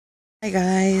Hi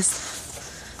guys,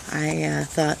 I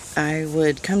thought I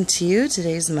would come to you.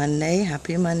 Today's Monday.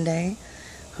 Happy Monday.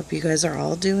 Hope you guys are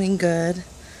all doing good.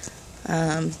 See,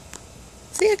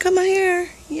 I cut my hair.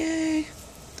 Yay.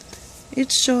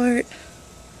 It's short.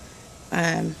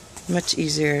 Much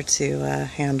easier to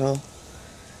handle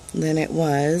than it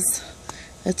was.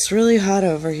 It's really hot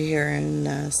over here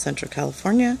in Central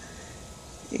California.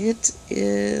 It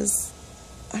is,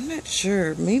 I'm not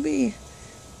sure, maybe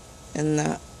in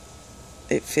the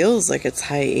it feels like it's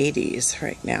high 80s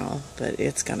right now, but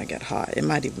it's gonna get hot. It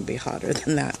might even be hotter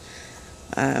than that.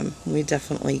 We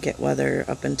definitely get weather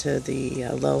up into the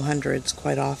low hundreds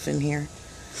quite often here.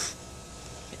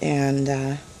 And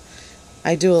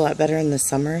I do a lot better in the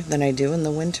summer than I do in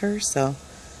the winter, so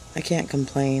I can't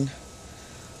complain.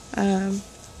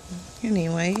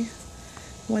 Anyway,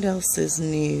 what else is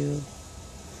new?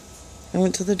 I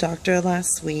went to the doctor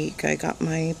last week. I got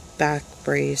my back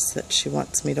brace that she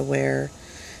wants me to wear.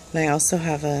 And I also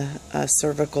have a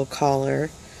cervical collar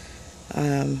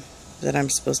that I'm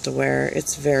supposed to wear.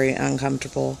 It's very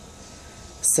uncomfortable,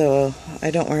 so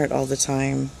I don't wear it all the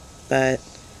time, but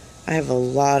I have a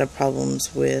lot of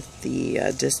problems with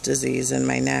the disc disease in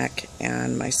my neck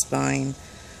and my spine.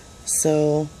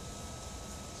 So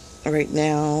right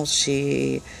now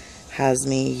she has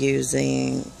me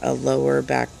using a lower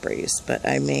back brace, but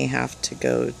I may have to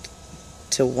go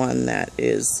to one that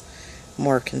is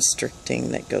more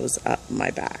constricting, that goes up my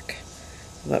back.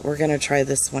 But we're going to try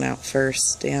this one out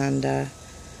first. And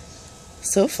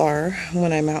so far,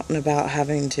 when I'm out and about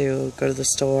having to go to the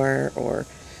store or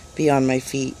be on my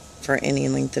feet for any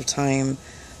length of time,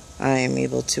 I'm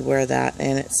able to wear that,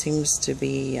 and it seems to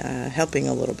be helping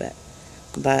a little bit.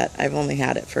 But I've only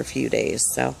had it for a few days,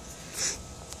 so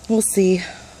we'll see.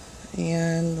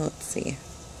 And let's see,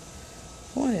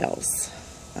 what else?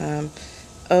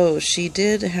 Oh, she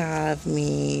did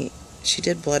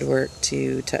blood work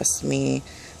to test me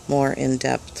more in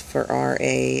depth for RA,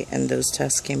 and those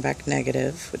tests came back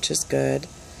negative, which is good.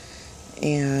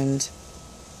 And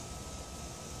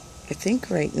I think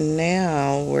right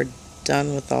now we're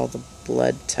done with all the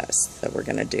blood tests that we're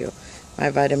going to do. My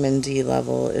vitamin D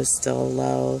level is still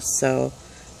low, so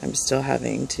I'm still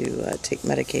having to take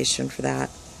medication for that.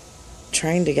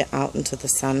 Trying to get out into the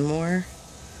sun more,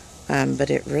 but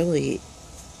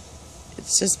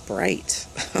it's just bright.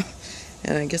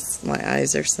 And I guess my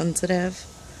eyes are sensitive.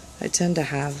 I tend to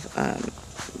have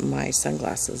my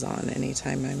sunglasses on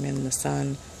anytime I'm in the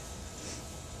sun.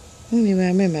 Anyway,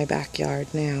 I'm in my backyard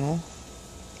now.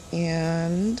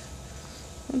 And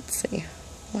let's see,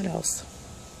 what else?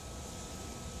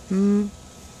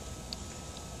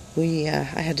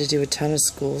 I had to do a ton of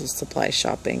school supply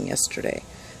shopping yesterday.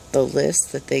 The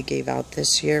list that they gave out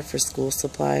this year for school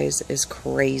supplies is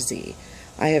crazy.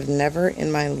 I have never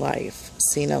in my life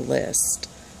seen a list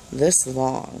this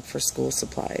long for school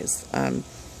supplies.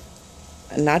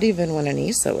 Not even when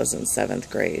Anissa was in 7th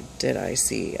grade did I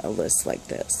see a list like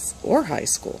this, or high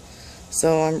school.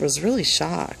 So I was really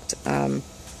shocked. And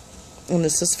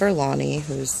this is for Lonnie,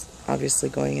 who's obviously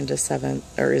going into is in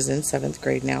 7th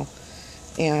grade now.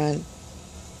 And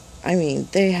I mean,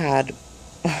 they had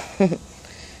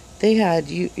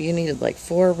you needed like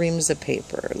 4 reams of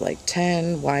paper, like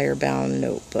 10 wire-bound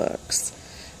notebooks,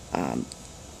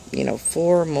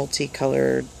 4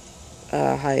 multicolored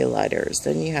highlighters.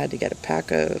 Then you had to get a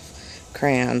pack of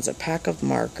crayons, a pack of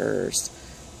markers,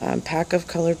 pack of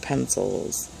colored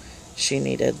pencils. She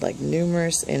needed like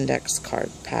numerous index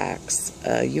card packs,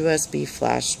 a USB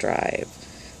flash drive,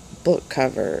 book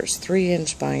covers,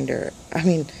 3-inch binder. I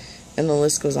mean, and the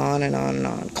list goes on and on and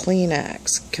on.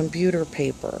 Kleenex, computer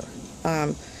paper.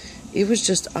 It was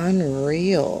just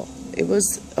unreal. It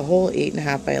was a whole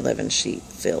 8.5 by 11 sheet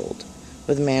filled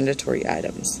with mandatory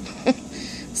items.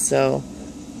 So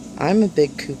I'm a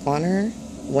big couponer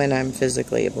when I'm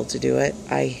physically able to do it.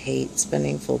 I hate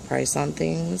spending full price on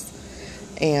things.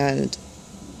 And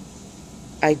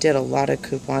I did a lot of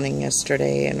couponing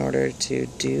yesterday in order to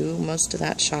do most of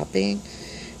that shopping.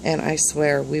 And I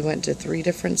swear, we went to 3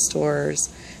 different stores.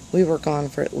 We were gone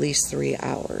for at least 3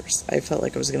 hours. I felt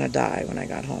like I was going to die when I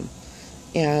got home.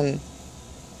 And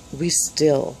we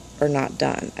still are not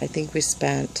done. I think we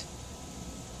spent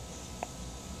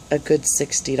a good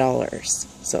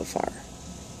 $60 so far.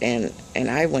 And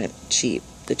I went cheap,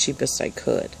 the cheapest I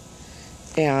could.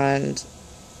 And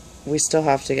we still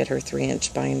have to get her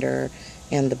 3-inch binder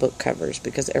and the book covers,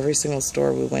 because every single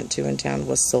store we went to in town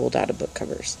was sold out of book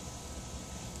covers.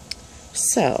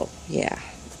 So, yeah.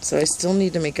 So I still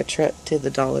need to make a trip to the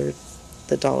Dollar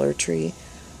Tree.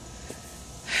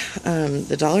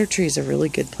 The Dollar Tree is a really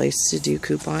good place to do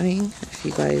couponing if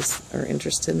you guys are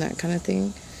interested in that kind of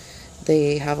thing.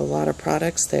 They have a lot of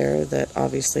products there that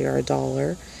obviously are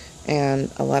 $1,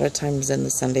 and a lot of times in the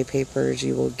Sunday papers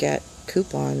you will get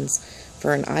coupons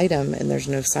for an item and there's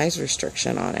no size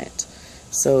restriction on it.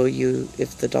 So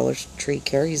if the Dollar Tree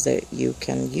carries it, you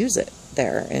can use it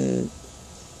there, and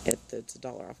it's a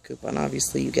 $1 off coupon.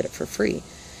 Obviously you get it for free.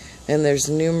 And there's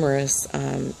numerous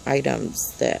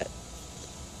items that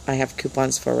I have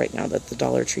coupons for right now that the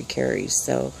Dollar Tree carries.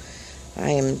 So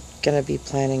I am going to be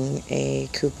planning a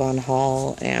coupon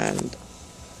haul and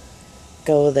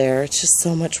go there. It's just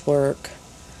so much work.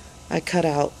 I cut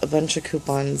out a bunch of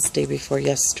coupons day before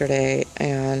yesterday,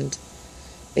 and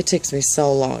it takes me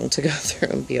so long to go through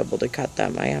and be able to cut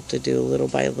them. I have to do little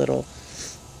by little.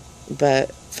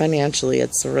 But financially,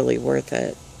 it's really worth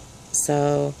it.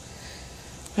 So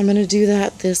I'm going to do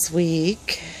that this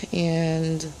week,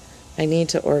 and I need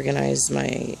to organize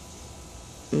my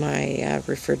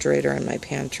refrigerator and my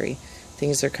pantry.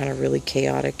 Things are kind of really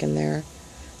chaotic in there.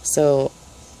 So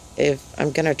if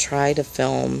I'm going to try to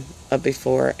film a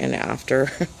before and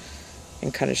after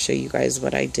and kind of show you guys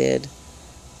what I did.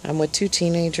 I'm with 2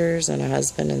 teenagers and a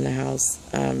husband in the house.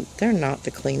 They're not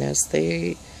the cleanest.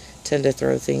 They tend to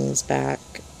throw things back.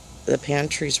 The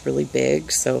pantry's really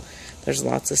big, so there's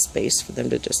lots of space for them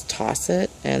to just toss it,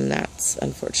 and that's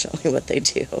unfortunately what they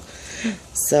do.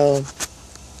 So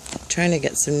trying to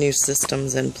get some new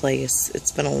systems in place.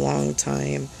 It's been a long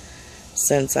time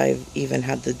since I've even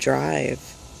had the drive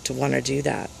to want to do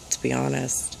that, to be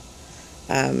honest.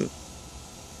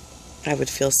 I would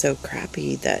feel so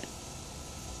crappy that,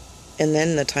 and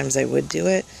then the times I would do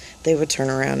it, they would turn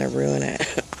around and ruin it,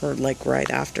 or like right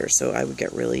after, so I would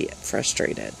get really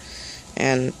frustrated.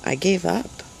 And I gave up.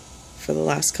 For the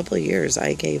last couple of years,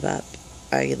 I gave up.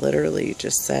 I literally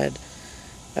just said,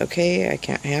 okay, I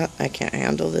can't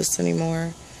handle this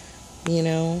anymore, you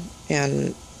know,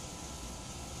 and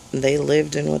they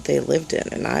lived in what they lived in,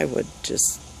 and I would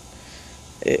just,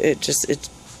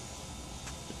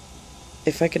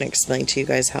 if I can explain to you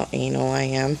guys how anal I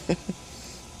am,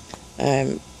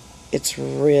 it's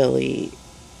really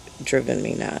driven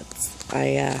me nuts.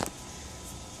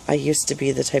 I used to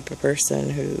be the type of person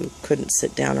who couldn't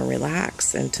sit down and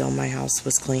relax until my house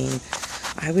was clean.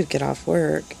 I would get off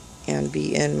work and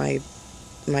be in my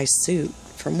suit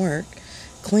from work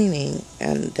cleaning,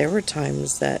 and there were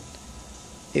times that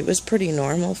it was pretty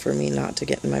normal for me not to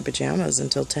get in my pajamas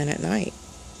until 10 at night,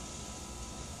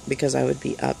 because I would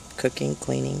be up cooking,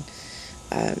 cleaning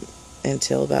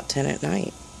until about 10 at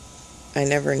night. I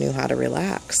never knew how to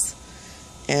relax.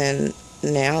 And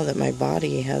now that my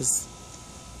body has,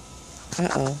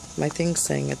 my thing's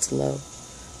saying it's low.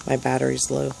 My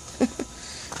battery's low.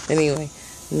 Anyway,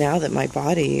 now that my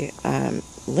body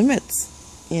limits,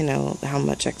 you know, how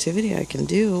much activity I can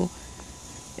do,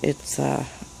 it's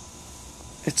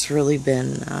really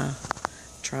been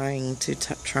trying to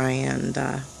try and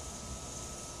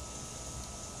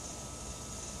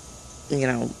you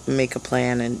know, make a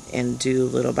plan and do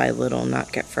little by little,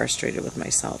 not get frustrated with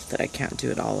myself that I can't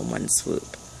do it all in one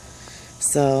swoop.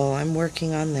 So I'm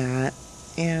working on that,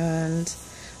 and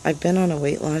I've been on a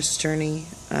weight loss journey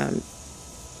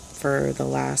for the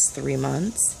last 3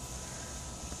 months.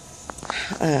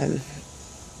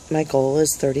 My goal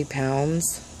is 30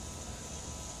 pounds,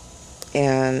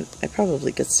 and I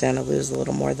probably could stand to lose a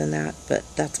little more than that, but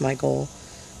that's my goal.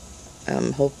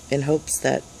 In hopes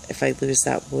that if I lose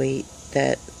that weight,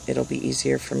 that it'll be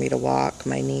easier for me to walk.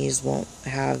 My knees won't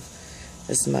have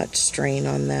as much strain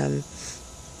on them.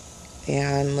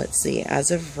 And let's see, as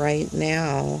of right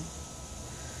now,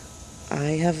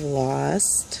 I have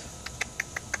lost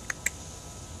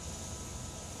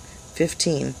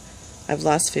 15. I've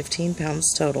lost 15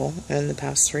 pounds total in the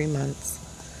past 3 months.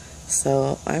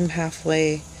 So I'm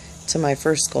halfway to my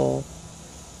first goal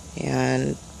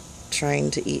and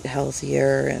trying to eat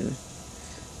healthier. And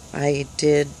I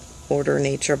did order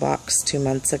Nature Box 2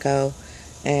 months ago,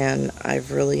 and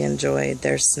I've really enjoyed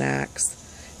their snacks.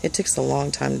 It takes a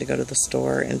long time to go to the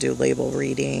store and do label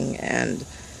reading and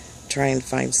try and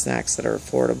find snacks that are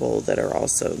affordable that are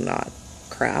also not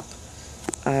crap.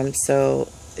 So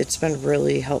it's been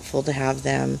really helpful to have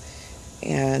them,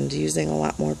 and using a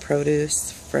lot more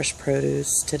produce, fresh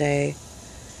produce today.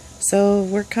 So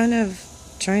we're kind of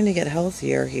trying to get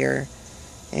healthier here,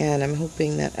 and I'm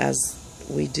hoping that as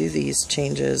we do these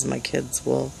changes, my kids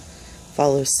will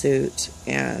follow suit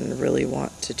and really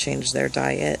want to change their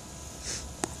diet.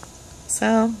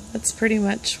 So that's pretty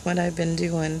much what I've been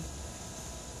doing.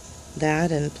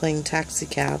 That and playing taxi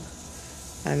cab.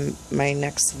 My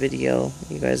next video,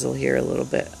 you guys will hear a little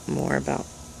bit more about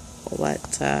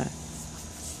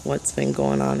what's been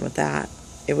going on with that.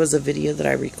 It was a video that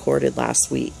I recorded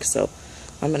last week, so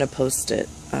I'm going to post it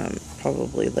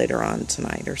probably later on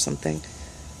tonight or something.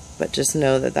 But just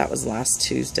know that that was last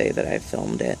Tuesday that I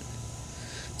filmed it.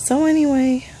 So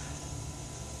anyway,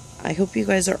 I hope you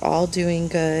guys are all doing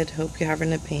good. Hope you're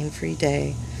having a pain-free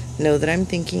day. Know that I'm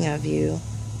thinking of you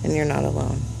and you're not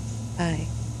alone. Bye.